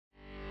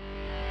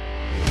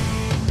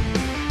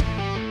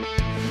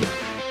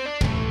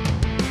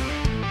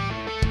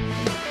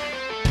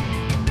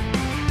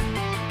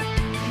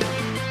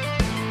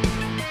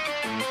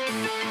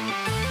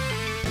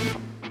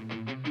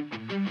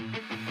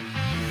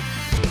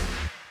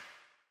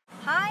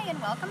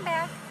welcome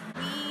back.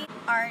 We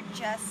are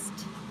just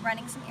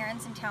running some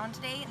errands in town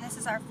today, and this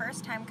is our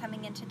first time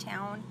coming into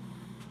town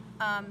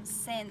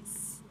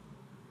since,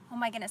 oh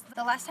my goodness,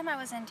 the last time I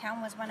was in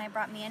town was when I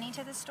brought Manny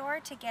to the store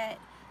to get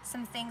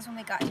some things when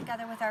we got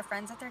together with our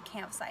friends at their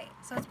campsite.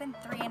 So it's been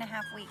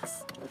 3.5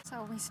 weeks.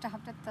 So we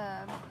stopped at the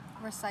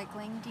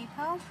recycling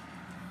depot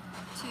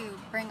to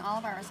bring all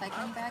of our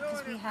recycling back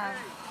because we have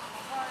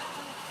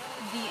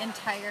the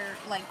entire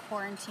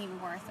quarantine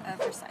worth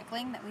of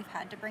recycling that we've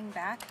had to bring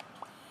back.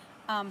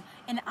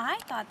 And I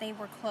thought they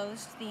were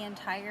closed the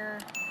entire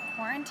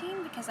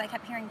quarantine because I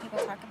kept hearing people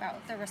talk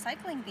about the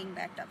recycling being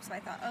backed up. So I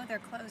thought, oh, they're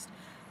closed.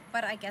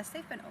 But I guess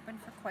they've been open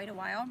for quite a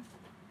while.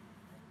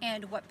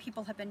 And what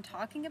people have been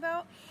talking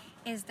about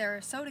is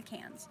their soda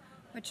cans,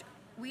 which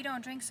we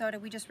don't drink soda.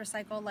 We just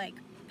recycle like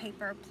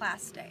paper,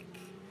 plastic,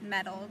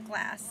 metal,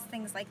 glass,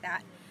 things like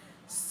that.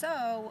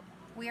 So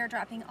we are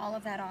dropping all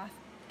of that off.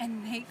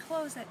 And they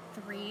close at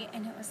 3,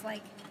 and it was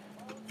like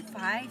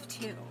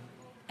 5:02.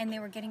 And they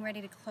were getting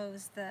ready to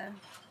close the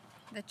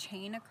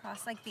chain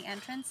across like the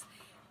entrance.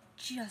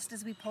 Just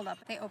as we pulled up,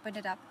 they opened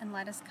it up and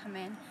let us come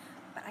in.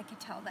 But I could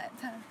tell that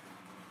the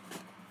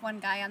one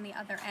guy on the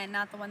other end,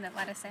 not the one that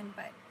let us in,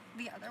 but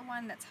the other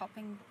one that's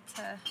helping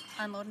to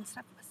unload and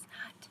stuff, was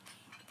not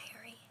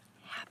very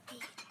happy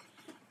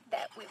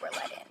that we were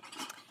let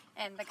in.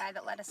 And the guy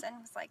that let us in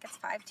was like, it's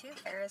 5:02,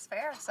 fair is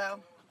fair. So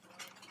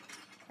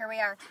here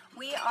we are.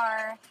 We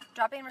are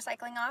dropping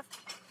recycling off,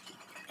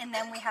 and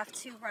then we have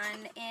to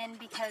run in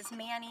because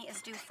Manny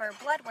is due for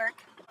blood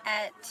work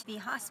at the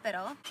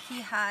hospital. He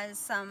has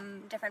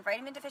some different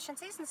vitamin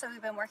deficiencies, and so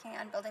we've been working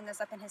on building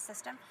those up in his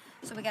system.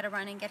 So we got to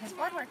run and get his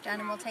blood work done,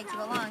 and we'll take you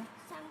along.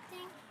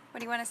 Something. What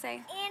do you want to say?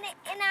 And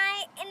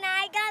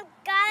I got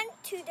gum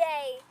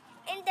today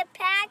in the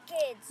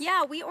package.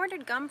 Yeah, we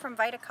ordered gum from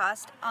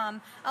Vitacost.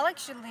 I'll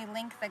actually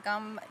link the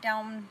gum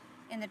down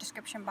in the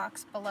description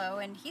box below,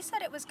 and he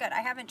said it was good.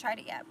 I haven't tried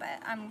it yet,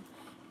 but I'm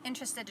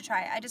interested to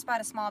try it. I just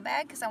bought a small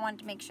bag because I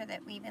wanted to make sure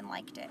that we even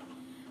liked it.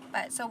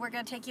 But so we're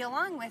going to take you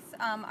along with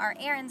our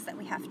errands that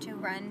we have to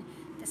run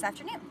this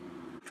afternoon.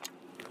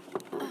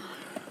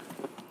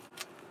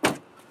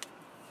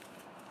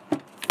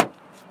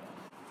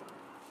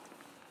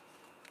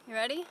 You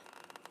ready?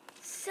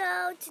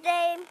 So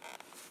today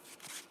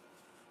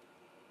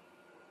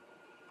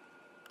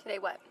Today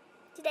what?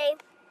 Today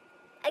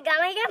I got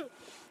my gum.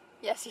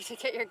 Yes, you should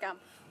get your gum.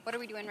 What are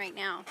we doing right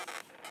now?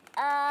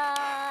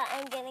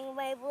 I'm getting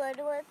my blood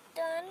work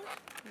done.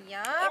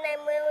 Yup. And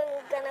I'm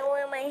gonna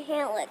wear my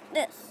hair like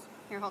this.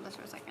 Here, hold this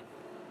for a second.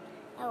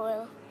 I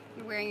will.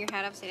 You're wearing your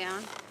hat upside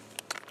down?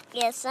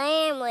 Yes, I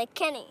am, like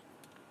Kenny.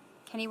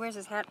 Kenny wears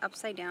his hat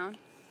upside down?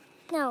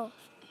 No.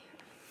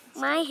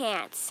 My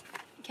hats.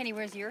 Kenny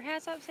wears your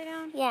hats upside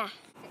down? Yeah.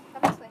 Okay,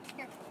 come this way.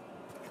 Here.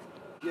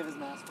 Do you have his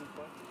mask in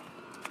front?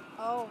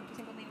 Oh, do you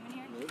think we'll leave him in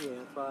here? Maybe,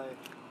 that's why.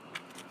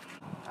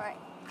 All right.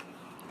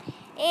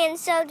 And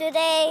so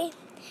today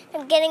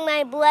I'm getting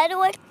my blood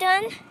work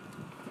done.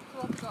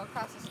 We'll have to go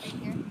across the street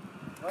here.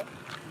 What?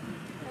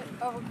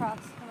 Overcross,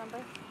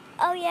 remember?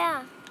 Oh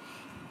yeah.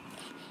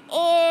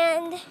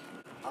 And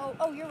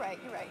Oh, you're right.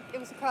 It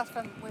was across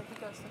from where he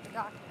goes to the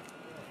doctor.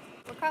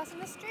 We're crossing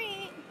the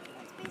street.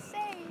 Let's be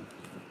safe.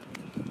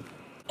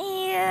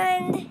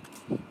 And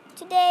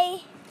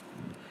today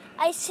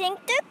I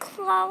synced the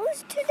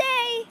clothes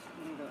today.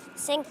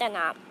 Sync them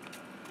up.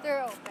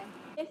 They're open.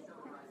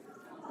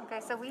 Okay,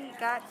 so we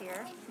got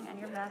here, and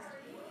your mask,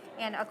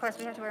 and of course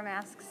we have to wear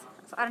masks.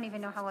 So I don't even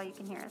know how well you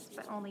can hear us,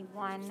 but only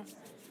one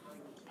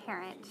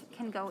parent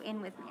can go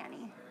in with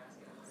Manny.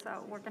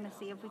 So we're gonna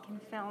see if we can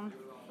film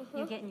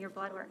you getting your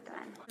blood work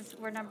done.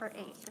 We're number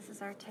 8. This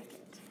is our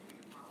ticket.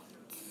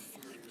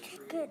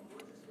 Good.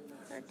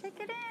 It's our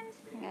ticket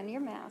in. And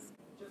your mask.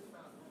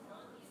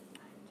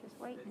 Just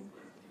waiting.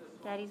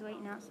 Daddy's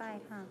waiting outside,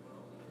 huh?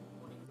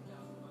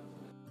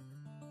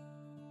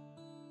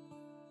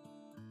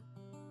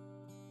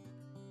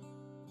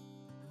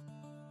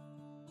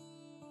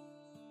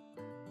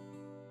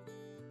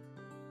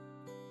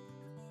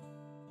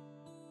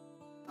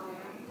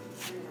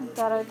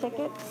 Got our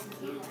ticket?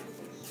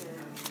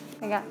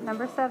 I got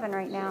number 7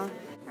 right now.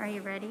 Are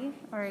you ready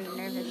or are you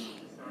nervous?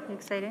 You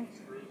excited?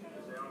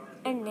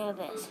 I'm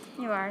nervous.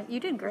 You are. You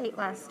did great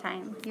last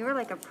time. You were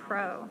like a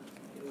pro.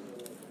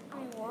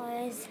 I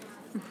was.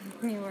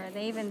 You were.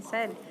 They even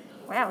said,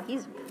 wow,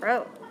 he's a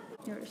pro.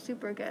 You were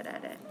super good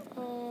at it.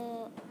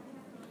 Wow.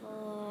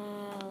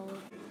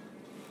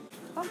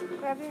 Oh,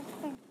 grab your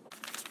thing.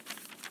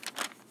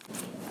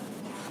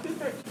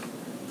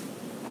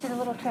 To the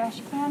little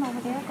trash can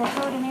over there. Go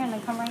throw it in there and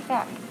then come right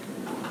back.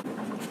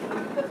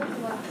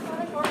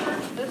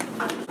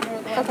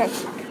 Okay.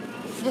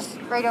 Just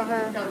right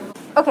over.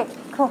 Okay,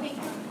 cool.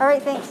 All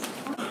right, thanks.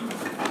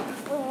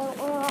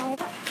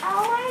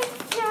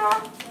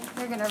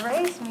 You're going to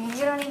race me.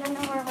 You don't even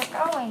know where we're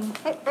going.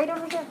 Hey, right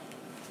over here.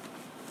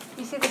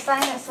 You see the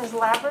sign that says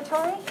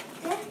laboratory?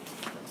 Yeah.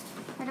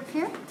 Right up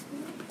here?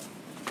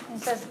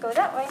 It says go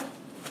that way.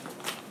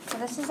 So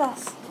this is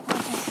us.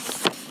 Okay.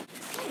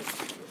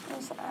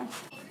 There's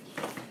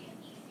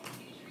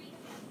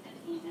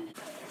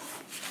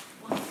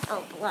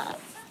Oh, blood.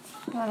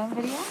 You want a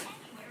video?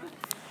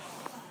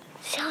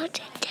 So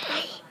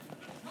today,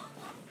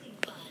 be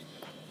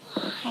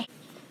quiet.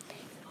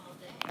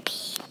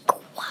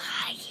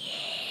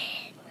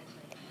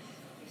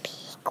 Be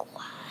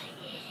quiet.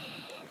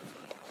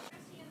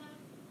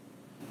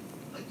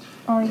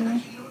 Oh, yeah.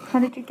 How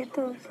did you get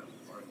those?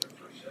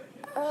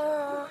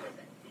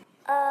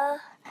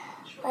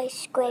 I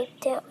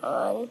scraped it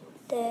on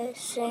the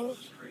thing,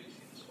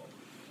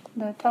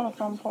 The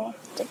telephone pole.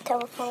 the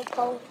telephone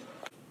pole.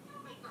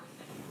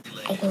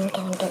 I think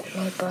I'm gonna get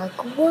my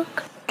blood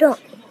work done.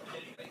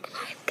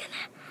 I'm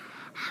gonna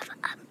have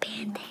a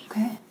band-aid.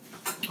 Okay.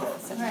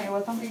 So, all right,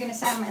 welcome. You're going to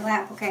sit on my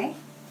lap, okay?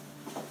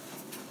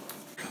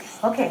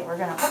 Okay, we're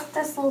gonna put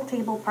this little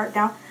table part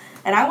down,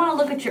 and I want to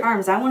look at your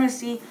arms. I want to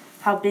see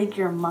how big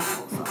your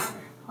muscles are.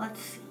 Let's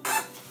see.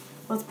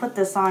 Let's put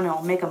this on, and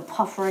I'll make them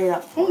puff right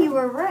up. Hey, you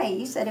were right.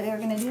 You said we were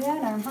going to do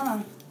that arm, huh?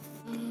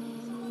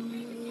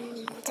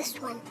 This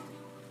one.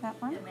 That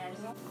one?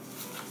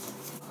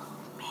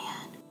 Oh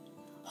man,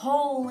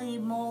 holy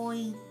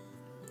moly,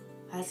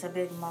 that's a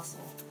big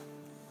muscle.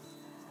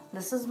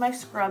 This is my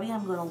scrubby.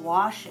 I'm gonna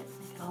wash it,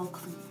 make it all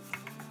clean.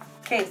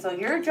 Okay, so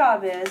your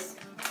job is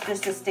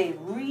just to stay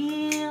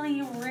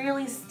really,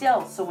 really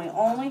still. So we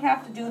only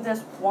have to do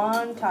this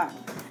one time.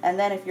 And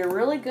then if you're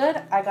really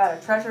good, I got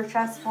a treasure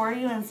chest for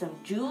you and some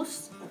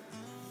juice.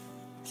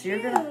 So you're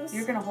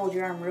gonna hold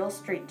your arm real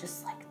straight,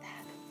 just like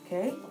that.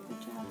 Okay?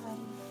 Good job,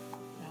 buddy.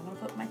 I'm gonna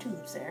put my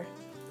tubes there.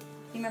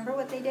 You remember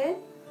what they did?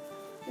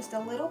 Just a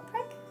little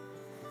prick?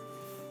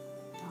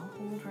 I'll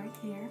hold right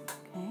here.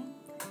 Okay?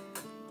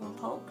 Little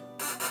poke.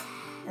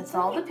 That's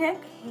all the pick.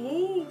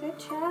 Hey, good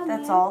job,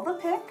 That's man. all the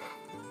pick.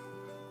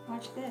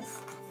 Watch this.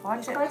 Watch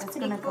This it. part's It's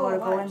pretty gonna cool,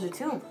 go in watch. the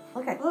tube.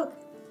 Look at. Look.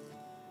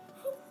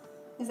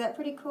 Is that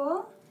pretty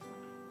cool?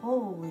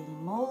 Holy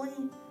moly.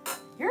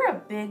 You're a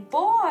big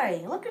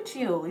boy. Look at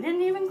you. You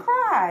didn't even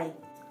cry.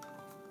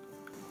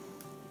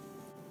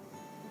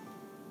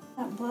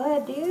 That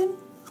blood, dude.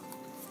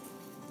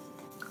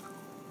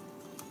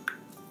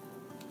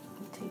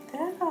 Take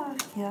that off,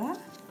 yeah?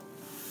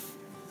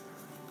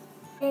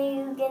 Are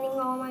you getting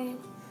all my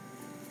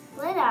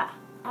blood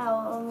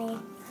out of me?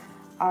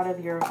 Out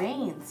of your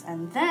veins.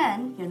 And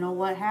then, you know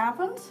what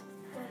happens?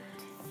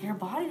 Your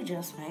body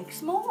just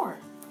makes more.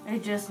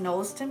 It just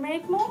knows to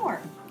make more.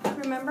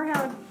 Remember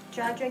how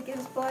Jaja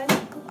gives blood?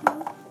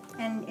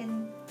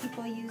 And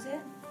people use it?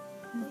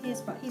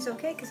 He's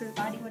okay because his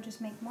body will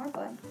just make more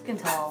blood. You can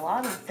tell a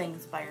lot of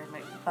things by your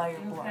blood.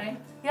 Okay.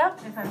 Yep.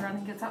 If I run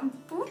and get something?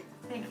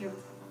 Thank you.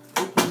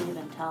 You can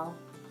even tell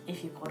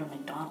if you go to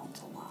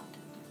McDonald's a lot.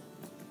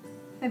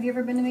 Have you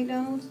ever been to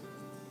McDonald's?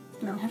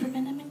 No. Never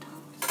been to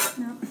McDonald's?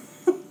 No.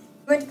 We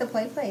went to the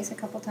play place a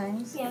couple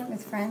times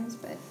with friends,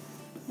 but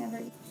never.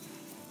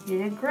 You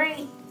did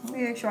great.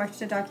 We actually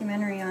watched a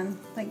documentary on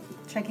like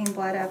checking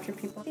blood after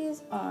people.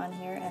 These on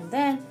here, and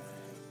then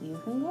you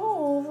can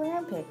go over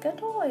and pick a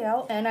toy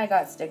out. And I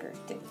got stickers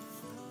too.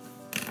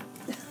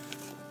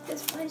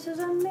 This place is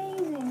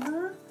amazing,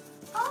 huh?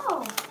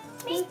 Oh,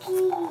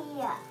 Mickey.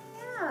 Yeah.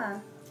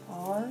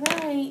 All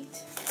right.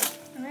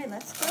 All right,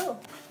 let's go.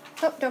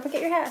 Oh, don't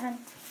forget your hat, hon.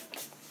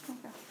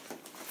 Okay.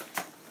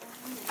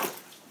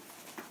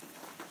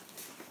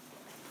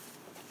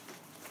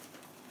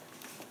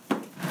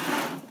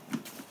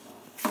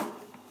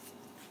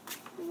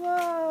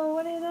 Whoa,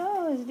 what are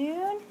those,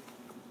 dude?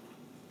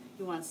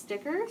 You want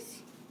stickers?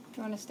 Do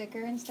you want a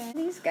sticker instead?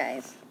 These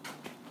guys.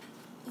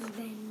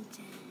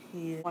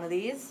 One of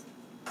these?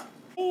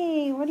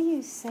 Hey, what do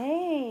you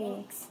say?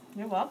 Thanks.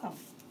 You're welcome.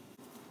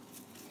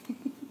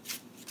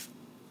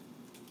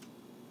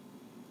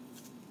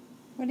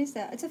 What is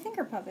that? It's a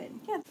finger puppet.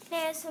 Yeah. Can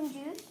I have some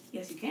juice?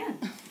 Yes, you can.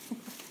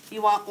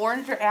 You want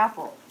orange or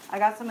apple? I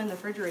got some in the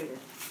refrigerator.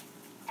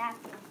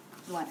 Apple.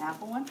 You want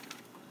apple one?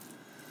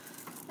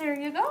 There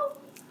you go.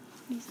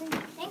 You say?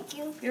 Thank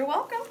you. You're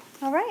welcome.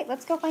 All right,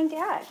 let's go find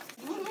Dad.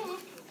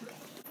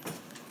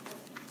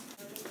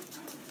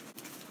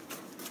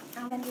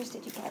 How many Avengers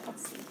did you get?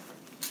 Let's see.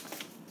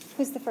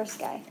 Who's the first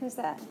guy? Who's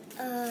that?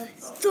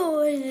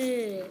 Thor.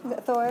 Is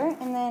it Thor?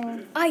 And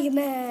then Iron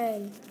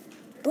Man.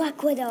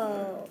 Black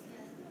Widow.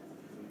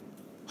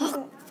 who's it?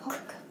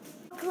 Hulk.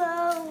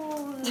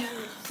 Clothes.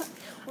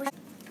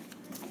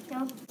 No.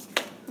 And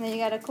then you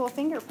got a cool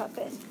finger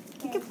puppet.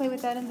 You can play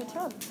with that in the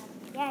tub.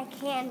 Yeah, I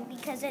can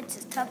because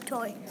it's a tough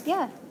toy.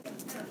 Yeah.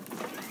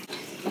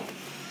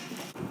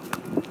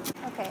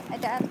 Okay,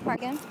 at the park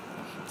again.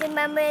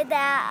 Remember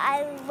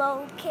that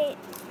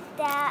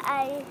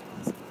I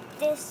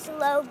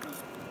dislocate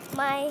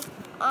my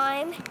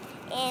arm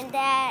and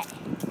that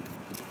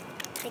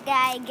the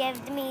guy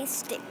gave me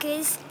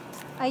stickers.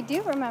 I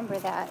do remember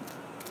that.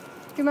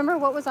 Do you remember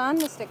what was on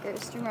the stickers?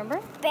 Do you remember?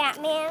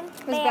 Batman.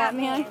 It was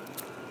Batman?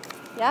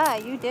 Yeah,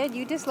 you did.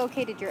 You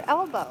dislocated your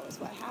elbow is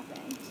what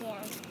happened. Yeah.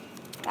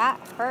 That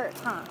hurt,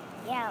 huh?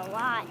 Yeah, a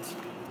lot.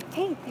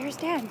 Hey, there's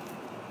Dad.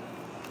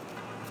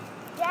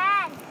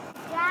 Dad,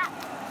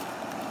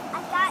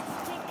 I got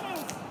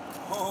stickers.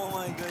 Oh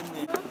my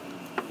goodness.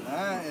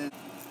 That is.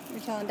 You're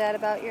telling Dad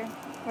about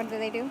what do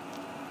they do?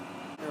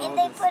 And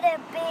they put a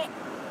bit,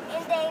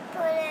 and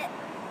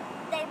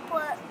they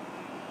put,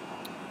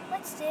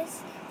 what's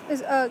this?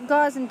 It's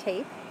gauze and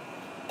tape.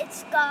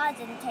 It's gauze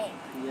and tape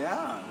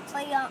Yeah.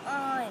 for your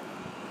arm.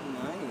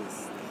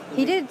 Nice.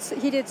 He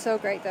did so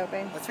great though,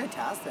 babe. That's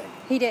fantastic.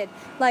 He did.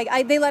 Like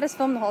they let us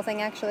film the whole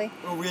thing actually.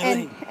 Oh,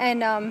 really?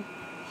 And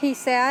he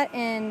sat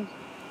and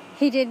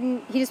he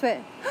just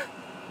went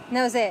and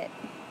that was it.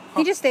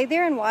 He just stayed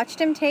there and watched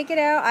him take it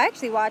out. I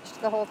actually watched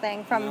the whole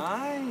thing from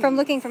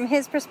looking from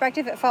his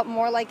perspective. It felt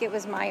more like it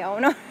was my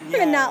own arm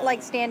and not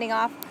like standing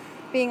off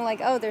being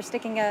like, oh, they're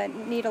sticking a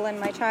needle in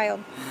my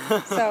child.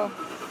 So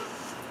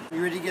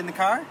You ready to get in the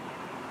car?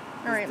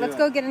 all right, let's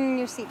go get in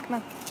your seat. Come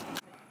on.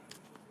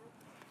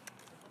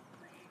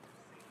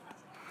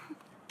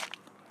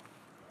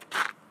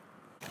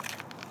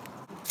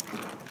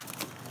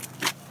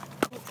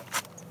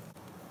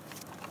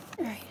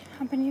 All right,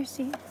 hop in your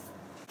seat.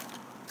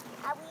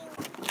 I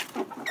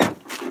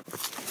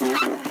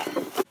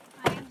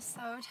am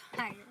so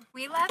tired.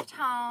 We left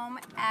home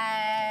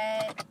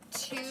at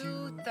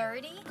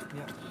 2:30,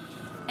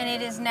 and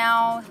it is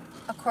now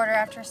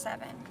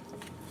 7:15.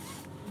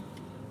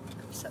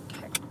 I'm so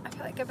tired. I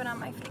feel like I've been on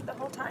my feet the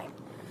whole time.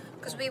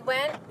 Because we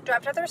went,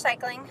 dropped out the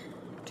recycling,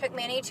 took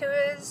Manny to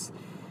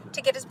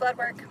get his blood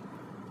work.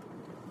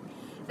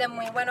 Then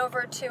we went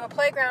over to a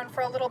playground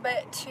for a little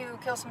bit to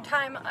kill some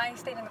time. I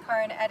stayed in the car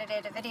and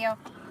edited a video.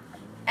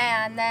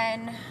 And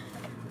then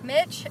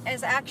Mitch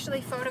is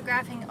actually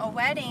photographing a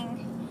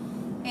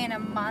wedding in a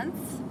month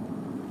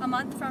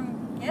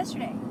from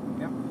yesterday.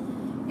 Yep.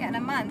 Yeah, in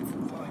a month.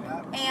 Something like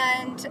that.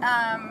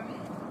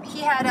 And he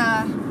had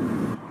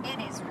it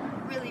is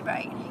really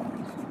bright.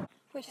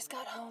 We just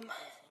got home.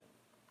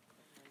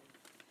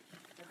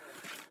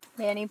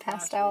 Manny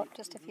passed out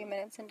just a few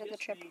minutes into the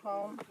trip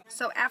home.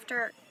 So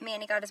after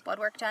Manny got his blood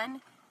work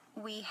done,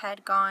 we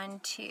had gone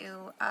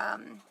to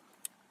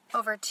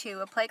over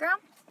to a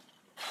playground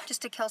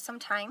just to kill some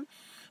time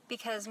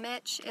because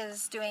Mitch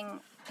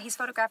he's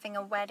photographing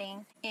a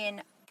wedding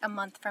in a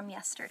month from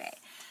yesterday.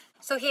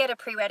 So he had a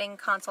pre-wedding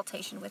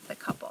consultation with the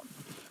couple.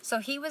 So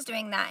he was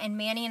doing that, and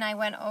Manny and I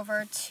went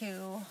over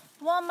to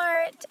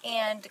Walmart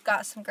and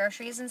got some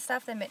groceries and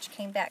stuff. Then Mitch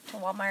came back to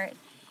Walmart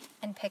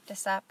and picked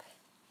us up,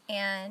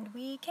 and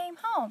we came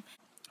home.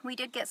 We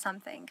did get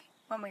something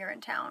when we were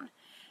in town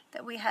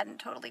that we hadn't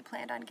totally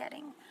planned on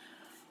getting.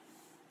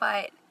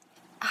 But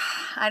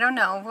I don't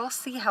know. We'll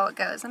see how it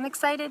goes. I'm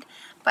excited,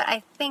 but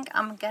I think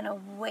I'm gonna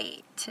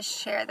wait to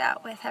share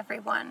that with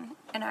everyone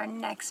in our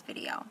next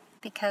video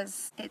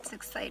because it's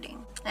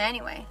exciting.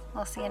 Anyway,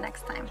 we'll see you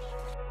next time.